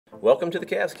Welcome to the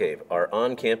Cavs Cave, our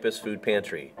on-campus food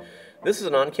pantry. This is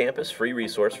an on-campus free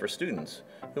resource for students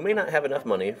who may not have enough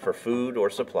money for food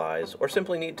or supplies or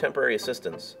simply need temporary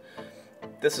assistance.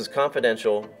 This is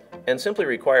confidential and simply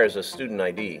requires a student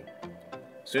ID.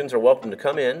 Students are welcome to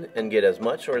come in and get as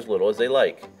much or as little as they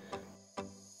like.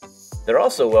 They're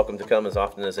also welcome to come as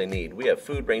often as they need. We have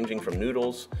food ranging from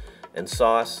noodles and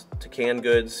sauce to canned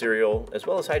goods, cereal, as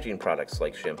well as hygiene products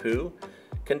like shampoo,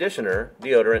 conditioner,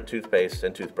 deodorant, toothpaste,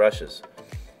 and toothbrushes.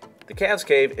 The Cavs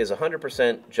Cave is a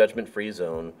 100% judgment-free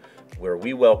zone where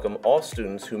we welcome all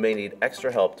students who may need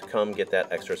extra help to come get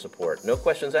that extra support. No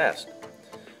questions asked.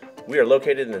 We are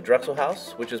located in the Drexel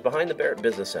House, which is behind the Barrett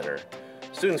Business Center.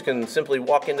 Students can simply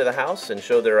walk into the house and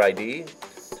show their ID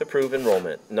to prove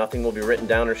enrollment. Nothing will be written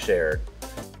down or shared.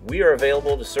 We are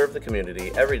available to serve the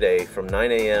community every day from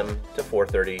 9 a.m. to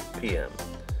 4:30 p.m.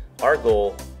 Our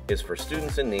goal is for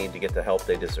students in need to get the help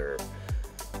they deserve.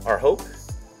 Our hope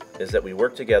is that we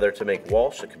work together to make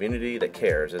Walsh a community that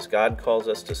cares as God calls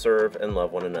us to serve and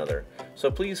love one another.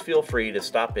 So please feel free to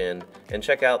stop in and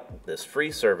check out this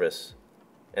free service,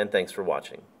 and thanks for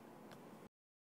watching.